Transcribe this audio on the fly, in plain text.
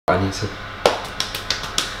brownies.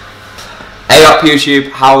 Hey up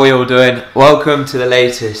YouTube, how are we all doing? Welcome to the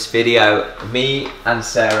latest video. Me and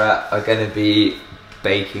Sarah are going to be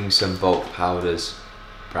baking some bulk powders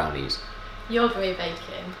brownies. You're going to be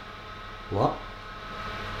baking. What?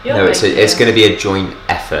 You're no, baking. it's going to be a joint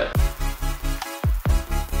effort.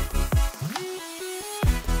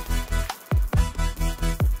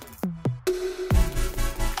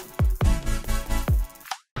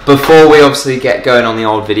 Before we obviously get going on the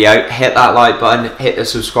old video, hit that like button, hit the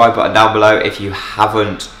subscribe button down below if you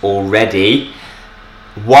haven't already.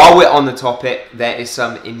 While we're on the topic, there is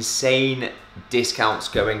some insane discounts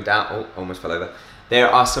going down. Oh, almost fell over. There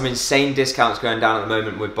are some insane discounts going down at the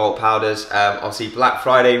moment with bulk powders. Obviously Black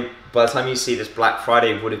Friday, by the time you see this, Black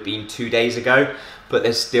Friday would have been 2 days ago, but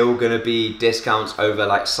there's still going to be discounts over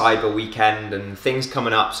like Cyber Weekend and things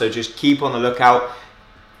coming up, so just keep on the lookout.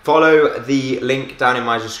 Follow the link down in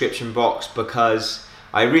my description box because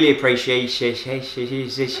I really appreciate the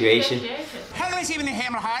situation.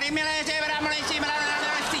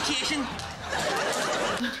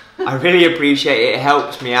 I really appreciate it. It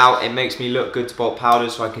helps me out. It makes me look good to bulk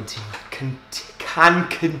powders so I can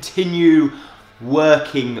continue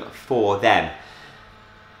working for them.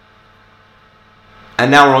 And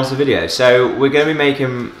now we're on to the video. So we're going to be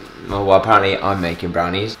making, well apparently I'm making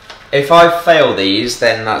brownies. If I fail these,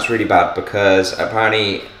 then that's really bad because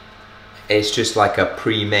apparently it's just like a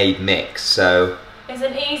pre-made mix, so... It's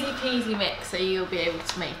an easy peasy mix, so you'll be able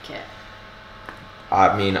to make it.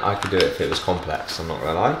 I mean, I could do it if it was complex, I'm not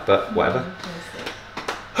gonna lie, but whatever.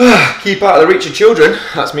 Keep out of the reach of children,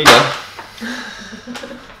 that's me done.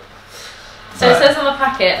 So it says on the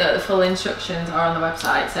packet that the full instructions are on the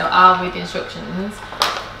website, so I'll read the instructions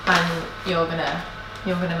and you're gonna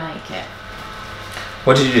make it.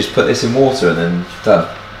 What did you just put this in water and then done?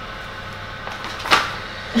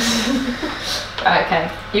 Right, okay.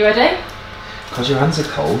 You ready? God, your hands are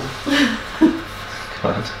cold.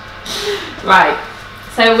 God. Right.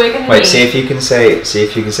 So we're gonna wait. See if you can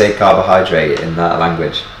say carbohydrate in that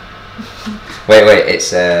language. wait.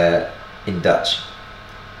 It's in Dutch.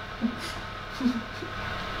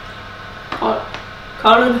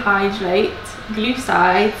 Carbohydrate,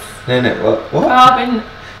 glucides. No. What? Carbon.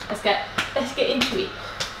 Let's get into it.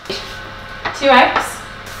 2 eggs.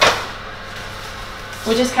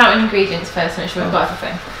 We're just counting ingredients first to make sure we've got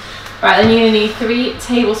everything. Right, then you're going to need 3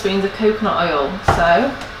 tablespoons of coconut oil. So,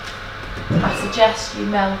 I suggest you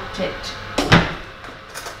melt it.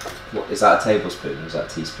 What, is that a tablespoon or is that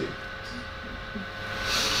a teaspoon?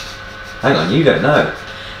 Hang on, you don't know.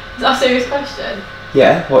 Is that a serious question?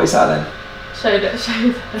 Yeah, what is that then? Show them.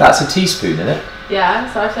 That's a teaspoon, isn't it? Yeah,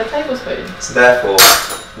 so I said tablespoon. So therefore,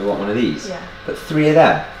 we want one of these? Yeah. But 3 of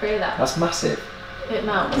them? 3 of them. That's massive. It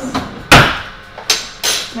melts.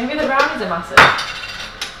 Maybe the brownies are massive.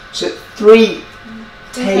 So 3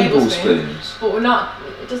 tablespoons? But we're not,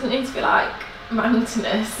 it doesn't need to be like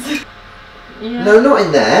mountainous. Yeah. No, not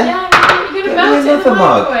in there. Yeah, you're going to melt it in the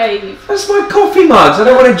microwave. That's my coffee mugs. I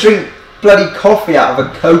don't want to drink bloody coffee out of a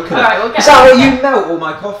coconut. Alright, we'll get Is that what you melt all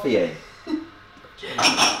my coffee in? Go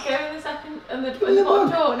in the second, and the hot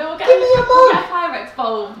door. No, we'll get me a mug. We'll get a Pyrex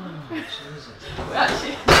bowl. Oh, Jesus. We're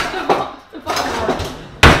actually, the bottom one.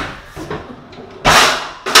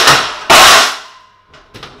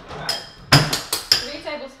 Right. 3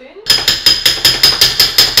 tablespoons.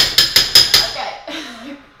 Okay.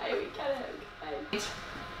 Okay, we get it. Okay.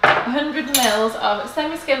 100 ml of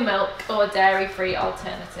semi-skim milk or dairy-free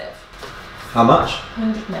alternative. How much?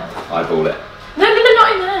 100 ml. Eyeball it. No,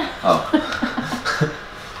 not in there. Oh.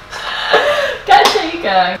 Get a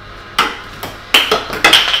shaker.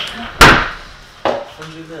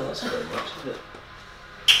 100 ml, that's not very much, is it?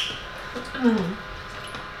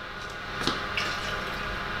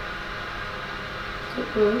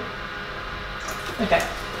 Okay.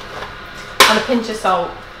 And a pinch of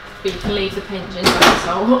salt, but you can leave the pinch inside the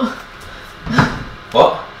salt.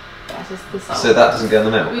 What? Yeah, just the salt. So that doesn't go in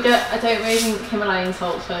the milk? I don't really think Himalayan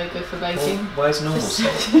salt's very good for baking. Well, where's normal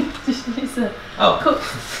salt? Just use the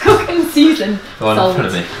cook and season Go on salt. in front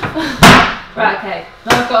of me. Right, okay.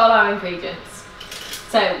 Now I've got all our ingredients.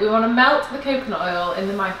 So we want to melt the coconut oil in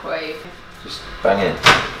the microwave. Just bang in.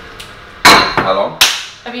 How long?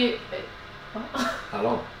 Have you... What? How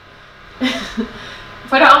long?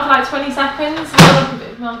 If I don't on for like 20 seconds, it'll look a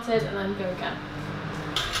bit melted and then go again.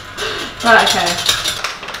 Right, okay.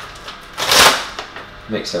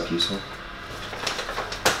 Make yourself useful.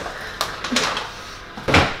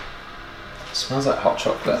 It smells like hot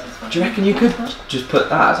chocolate. Do you reckon you could just put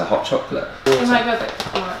that as a hot chocolate? It might go a bit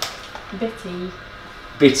more bitty.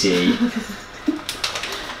 Bitty.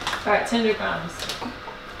 Right, 200 grams.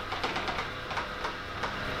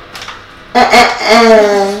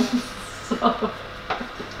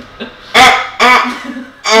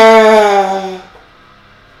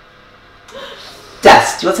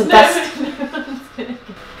 Dust. Do you want some dust?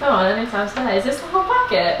 Come on, anytime today. Is this the whole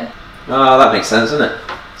packet? Oh, that makes sense, doesn't it?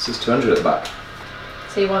 This is 200 at the back.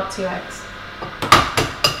 So you want 2 eggs?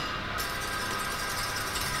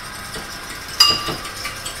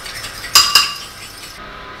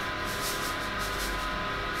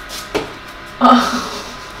 Oh.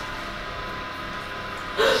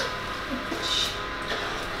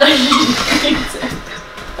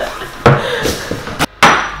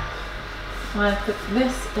 I'm going to put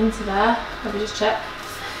this into there. Let me just check.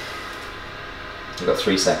 You've got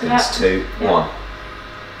 3 seconds. Yep. 2, Yep. 1.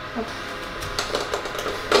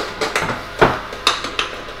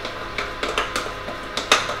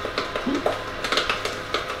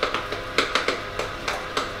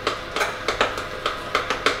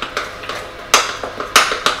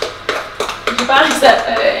 Did your bicep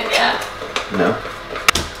hurting yet? No.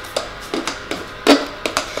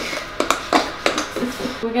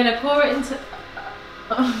 We're going to pour it into...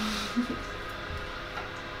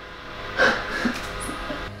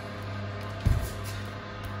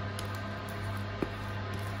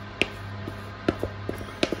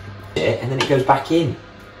 And then it goes back in.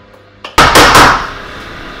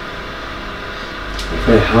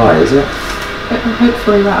 Very high, is it?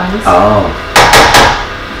 Hopefully rise. Oh.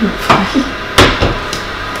 Hopefully.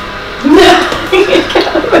 No! Get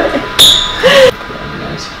away.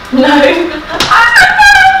 No!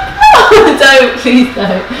 Don't, please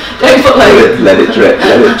don't. Don't put loads. Let it drip,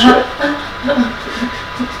 let it drip.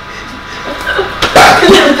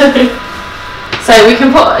 So we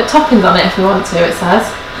can put toppings on it if we want to, it says.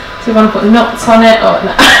 So we want to put nuts on it or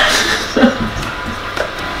no.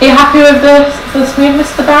 Are you happy with the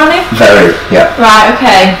smoothness of the brownie? Very, yeah. Right,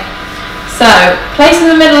 okay. So, place in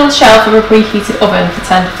the middle of the shelf of a preheated oven for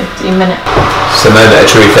 10 to 15 minutes. It's the moment of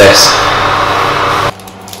truth, this.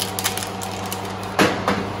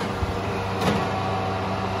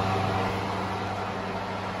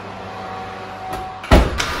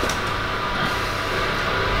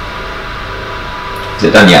 Is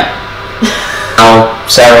it done yet? How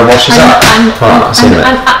Sarah washes up? Well, I've seen it.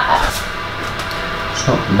 It's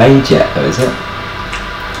not made yet though, is it?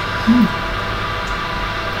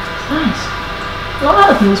 Nice. I like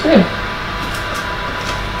that in this room.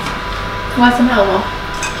 Where's the metal one?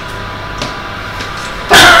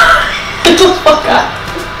 Little fucker.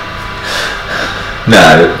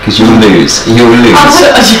 No, because you'll lose. You'll lose.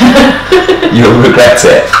 You'll regret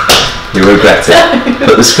it. You'll regret it.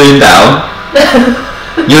 Put the spoon down.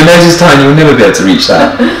 Your nose is tiny, you'll never be able to reach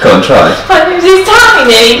that. Go on, try. My nose is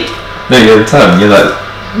tiny! No, your tongue, you're like...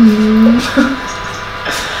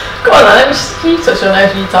 Go on then, can you touch your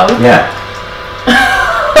nose with your tongue? Yeah.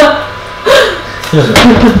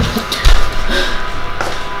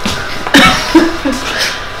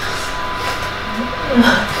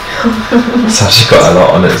 It's actually got a lot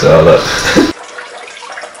on it as well, look.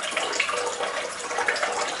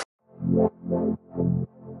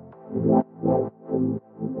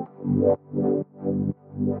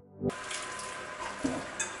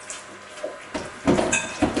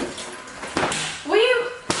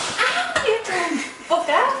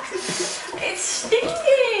 It's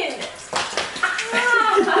stinking! Ow!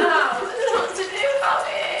 I don't know what to do about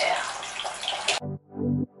it.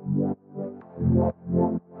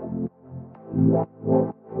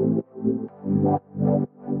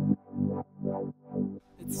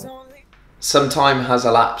 Some time has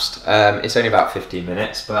elapsed. It's only about 15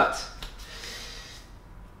 minutes, but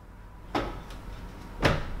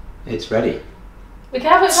it's ready. Be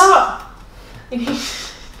careful, it's hot!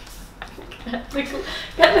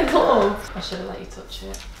 Get the glove. I should have let you touch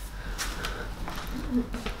it.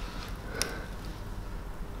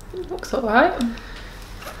 It looks alright.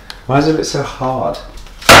 Why is it so hard?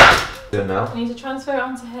 Do it now. You need to transfer it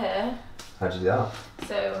onto here. How do you do that?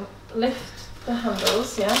 So lift the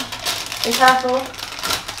handles, yeah. Be careful.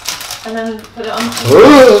 And then put it on.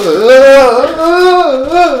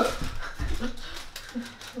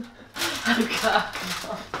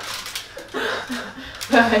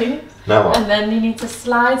 Right. Now what? And then you need to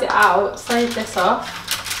slide it out, slide this off.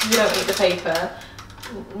 You don't need the paper.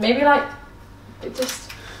 Maybe like,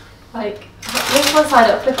 just like, lift one side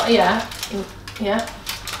up, flip it, yeah. Yeah.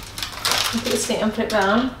 Put the seat and flip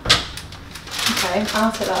down. Okay,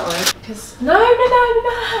 I'll take that way. Because, no,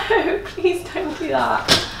 please don't do that.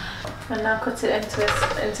 And now cut it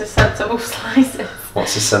into sensible slices.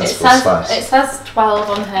 What's a sensible slice? It says 12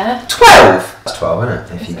 on here. 12? That's 12, isn't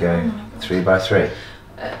it? If you go 3 by 3.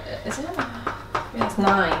 Is it? Yeah, it's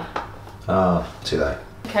 9. Oh, too late.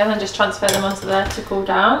 Okay, then just transfer them onto there to cool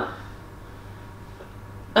down.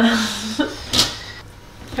 Can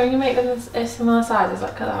you make them a similar sizes?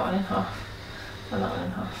 Like cut that one in half and that one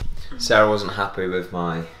in half. Sarah wasn't happy with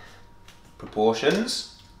my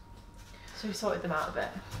proportions. So we sorted them out a bit.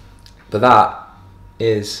 But that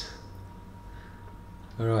is...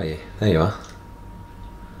 Where are you? There you are.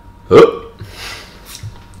 Oh.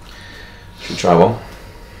 Should we try one?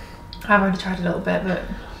 I've already tried a little bit, but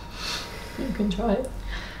you can try it.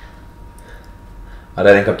 I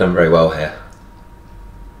don't think I've done very well here.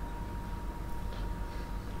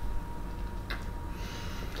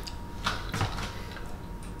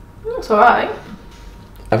 That's alright.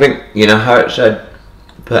 I think, you know how it said,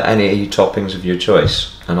 put any toppings of your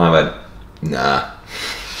choice? And I went, nah.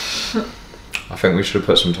 I think we should have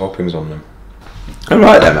put some toppings on them. I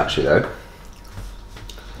like them actually though.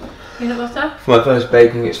 Peanut butter? For my first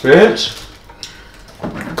baking experience.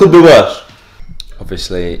 Could be worse.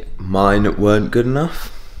 Obviously, mine weren't good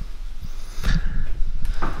enough.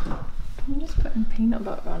 I'm just putting peanut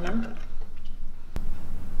butter on them.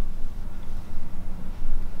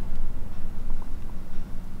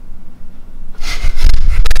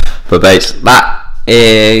 But babes,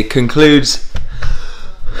 that concludes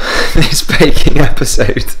this baking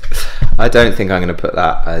episode. I don't think I'm going to put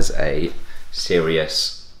that as a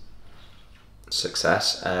serious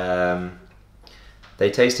success.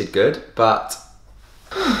 They tasted good, but...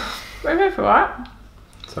 We're good for that.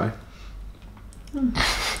 Sorry.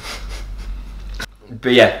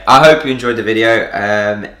 But yeah, I hope you enjoyed the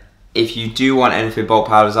video. If you do want anything bulk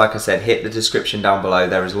powders, like I said, hit the description down below.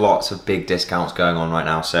 There is lots of big discounts going on right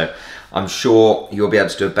now, so I'm sure you'll be able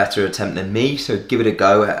to do a better attempt than me. So give it a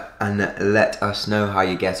go and let us know how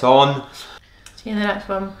you get on. See you in the next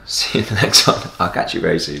one. See you in the next one. I'll catch you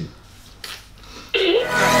very soon.